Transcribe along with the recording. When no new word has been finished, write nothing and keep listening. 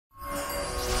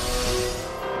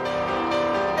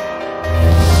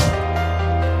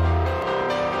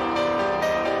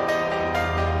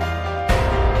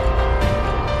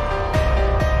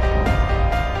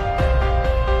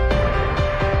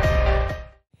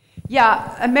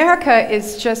Yeah, America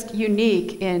is just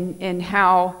unique in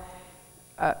how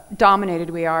dominated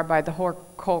we are by the whole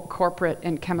corporate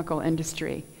and chemical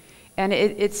industry. And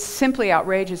it's simply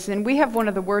outrageous. And we have one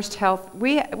of the worst health,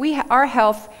 our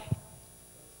health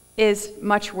is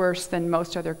much worse than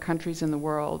most other countries in the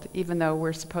world. Even though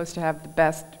we're supposed to have the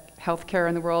best health care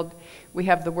in the world, we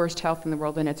have the worst health in the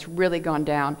world, and it's really gone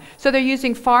down. So they're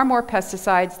using far more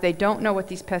pesticides. They don't know what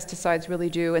these pesticides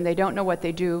really do, and they don't know what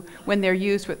they do when they're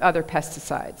used with other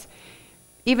pesticides.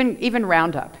 Even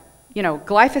Roundup. You know,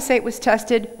 glyphosate was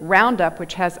tested, Roundup,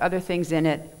 which has other things in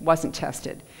it, wasn't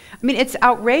tested. I mean, it's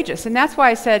outrageous, and that's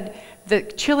why I said the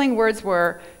chilling words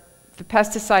were the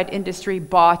pesticide industry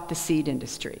bought the seed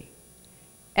industry.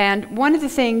 And one of the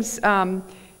things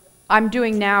I'm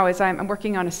doing now is I'm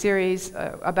working on a series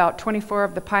about 24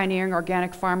 of the pioneering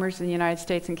organic farmers in the United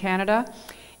States and Canada.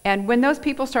 And when those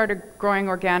people started growing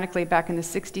organically back in the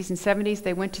 60s and 70s,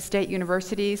 they went to state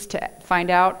universities to find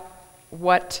out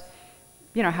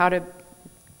how to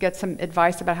get some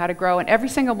advice about how to grow. And every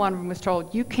single one of them was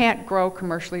told, you can't grow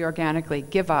commercially organically,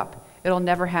 give up. It'll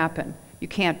never happen. You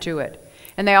can't do it.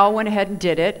 And they all went ahead and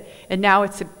did it. And now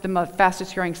it's the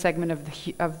fastest growing segment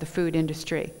of the food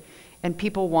industry. And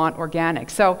people want organic.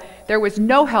 So there was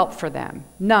no help for them,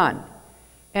 none.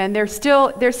 And there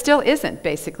still isn't,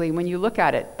 basically, when you look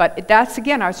at it. But that's,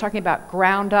 again, I was talking about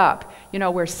ground up,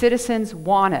 where citizens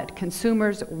want it,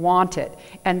 consumers want it.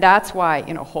 And that's why,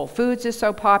 Whole Foods is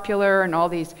so popular and all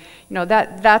these,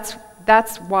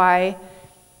 that's why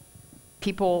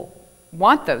people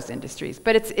want those industries.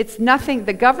 But it's nothing,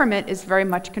 the government is very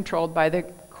much controlled by the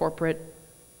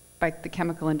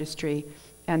chemical industry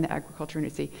and the agriculture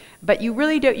industry. But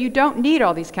you don't need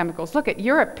all these chemicals. Look,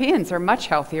 Europeans are much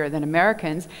healthier than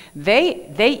Americans.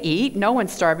 They eat, no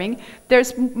one's starving.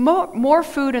 There's more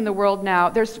food in the world now.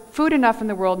 There's food enough in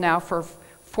the world now for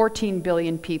 14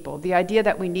 billion people. The idea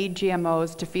that we need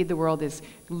GMOs to feed the world is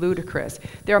ludicrous.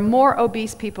 There are more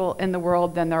obese people in the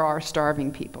world than there are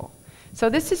starving people. So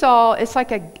this is all, it's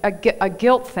like a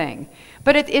guilt thing.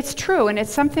 But it's true, and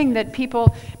it's something that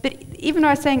people, but even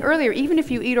I was saying earlier, even if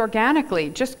you eat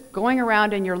organically, just going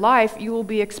around in your life, you will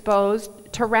be exposed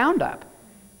to Roundup.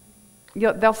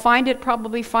 They'll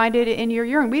probably find it in your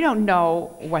urine. We don't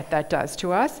know what that does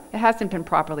to us. It hasn't been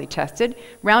properly tested.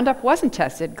 Roundup wasn't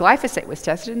tested. Glyphosate was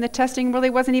tested, and the testing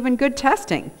really wasn't even good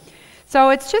testing.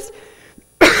 So it's just,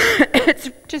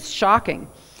 it's just shocking.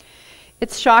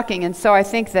 It's shocking, and so I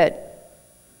think that,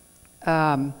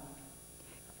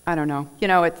 I don't know.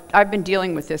 I've been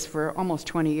dealing with this for almost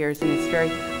 20 years, and it's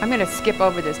I'm going to skip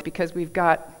over this because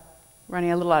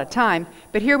running a little out of time.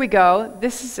 But here we go.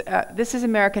 This is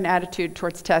American attitude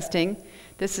towards testing.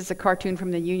 This is a cartoon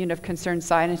from the Union of Concerned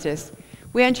Scientists.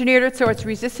 We engineered it so it's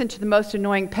resistant to the most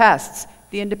annoying pests,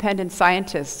 the independent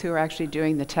scientists who are actually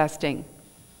doing the testing.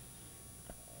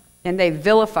 And they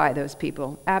vilify those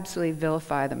people, absolutely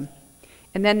vilify them.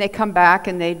 And then they come back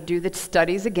and they do the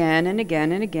studies again and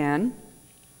again and again.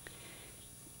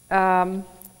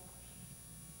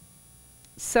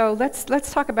 So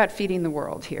let's talk about feeding the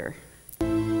world here.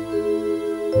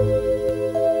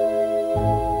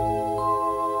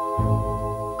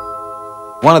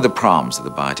 One of the problems that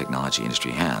the biotechnology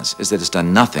industry has is that it's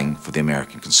done nothing for the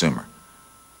American consumer.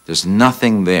 There's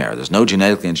nothing there. There's no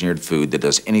genetically engineered food that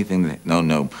does anything,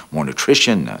 no more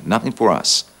nutrition, nothing for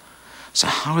us. So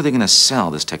how are they going to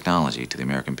sell this technology to the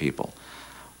American people?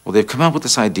 Well, they've come up with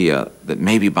this idea that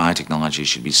maybe biotechnology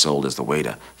should be sold as the way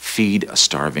to feed a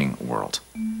starving world.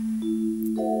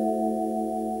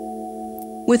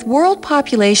 With world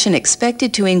population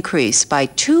expected to increase by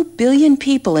 2 billion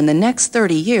people in the next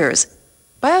 30 years,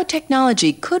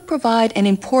 biotechnology could provide an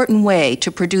important way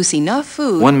to produce enough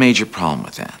food. One major problem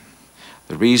with that,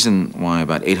 the reason why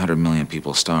about 800 million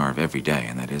people starve every day,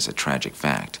 and that is a tragic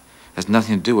fact, has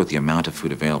nothing to do with the amount of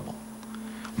food available.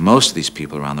 Most of these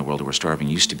people around the world who are starving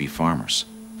used to be farmers,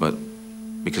 but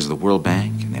because of the World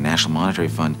Bank and the National Monetary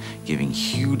Fund giving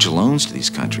huge loans to these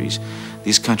countries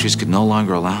could no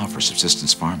longer allow for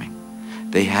subsistence farming.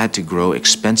 They had to grow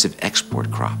expensive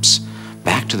export crops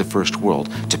back to the first world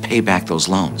to pay back those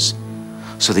loans.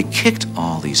 So they kicked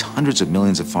all these hundreds of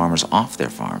millions of farmers off their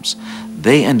farms.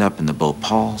 They end up in the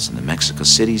Bhopals and the Mexico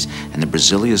Cities and the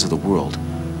Brasilias of the world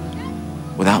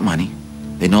without money.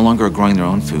 They no longer are growing their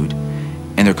own food,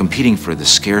 and they're competing for the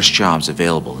scarce jobs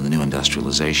available in the new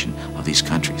industrialization of these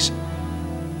countries.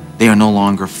 They are no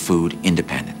longer food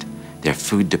independent. They're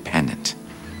food dependent.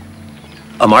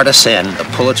 Amartya Sen, the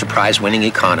Pulitzer Prize-winning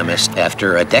economist,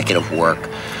 after a decade of work,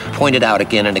 pointed out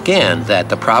again and again that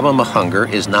the problem of hunger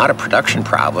is not a production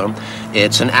problem,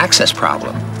 it's an access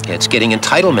problem. It's getting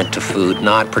entitlement to food,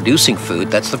 not producing food,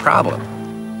 that's the problem.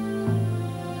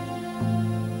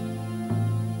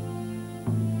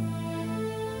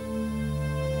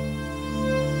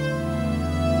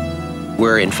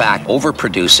 We're in fact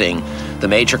overproducing the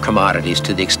major commodities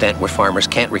to the extent where farmers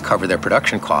can't recover their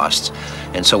production costs.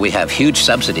 And so we have huge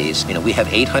subsidies. You know, we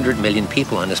have 800 million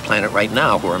people on this planet right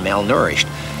now who are malnourished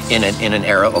in an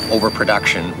era of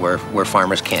overproduction where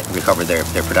farmers can't recover their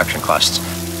production costs.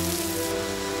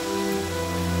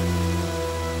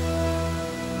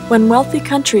 When wealthy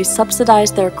countries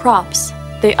subsidize their crops,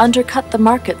 they undercut the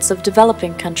markets of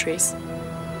developing countries.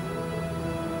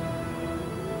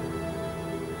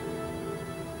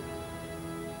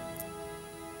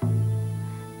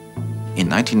 In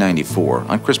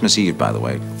 1994, on Christmas Eve, by the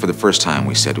way, for the first time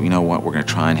we said, you know what, we're going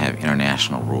to try and have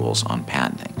international rules on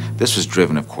patenting. This was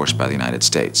driven, of course, by the United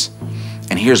States.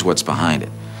 And here's what's behind it.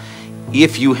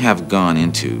 If you have gone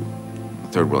into a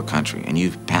third world country and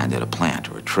you've patented a plant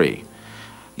or a tree,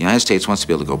 the United States wants to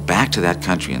be able to go back to that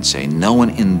country and say, no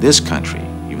one in this country,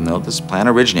 even though this plant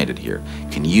originated here,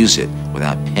 can use it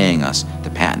without paying us the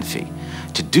patent fee.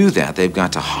 To do that, they've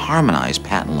got to harmonize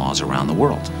patent laws around the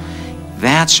world.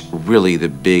 That's really the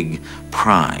big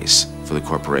prize for the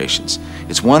corporations.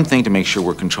 It's one thing to make sure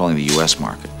we're controlling the US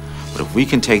market, but if we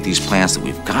can take these plants that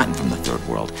we've gotten from the third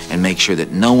world and make sure that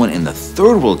no one in the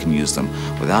third world can use them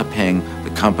without paying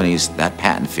the companies that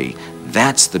patent fee,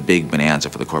 that's the big bonanza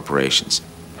for the corporations.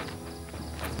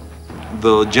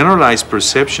 The generalized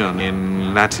perception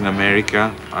in Latin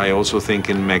America, I also think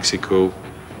in Mexico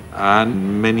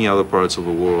and many other parts of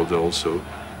the world also,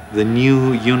 the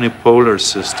new unipolar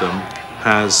system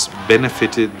has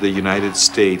benefited the United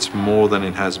States more than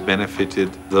it has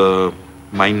benefited the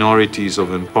minorities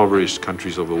of impoverished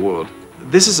countries of the world.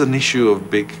 This is an issue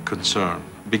of big concern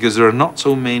because there are not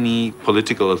so many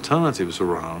political alternatives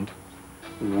around.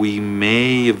 We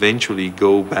may eventually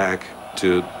go back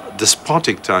to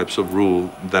despotic types of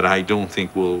rule that I don't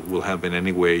think will help in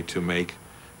any way to make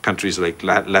countries like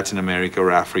Latin America or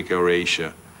Africa or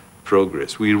Asia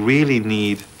progress. We really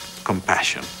need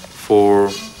compassion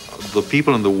for the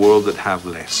people in the world that have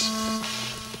less.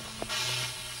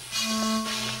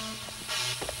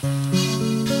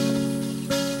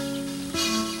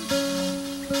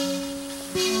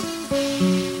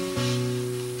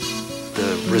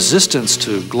 The resistance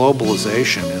to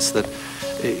globalization is that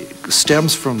it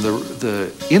stems from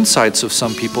the insights of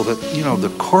some people that, you know, the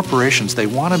corporations, they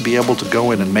want to be able to go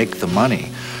in and make the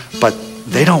money, but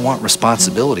they don't want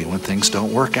responsibility when things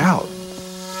don't work out.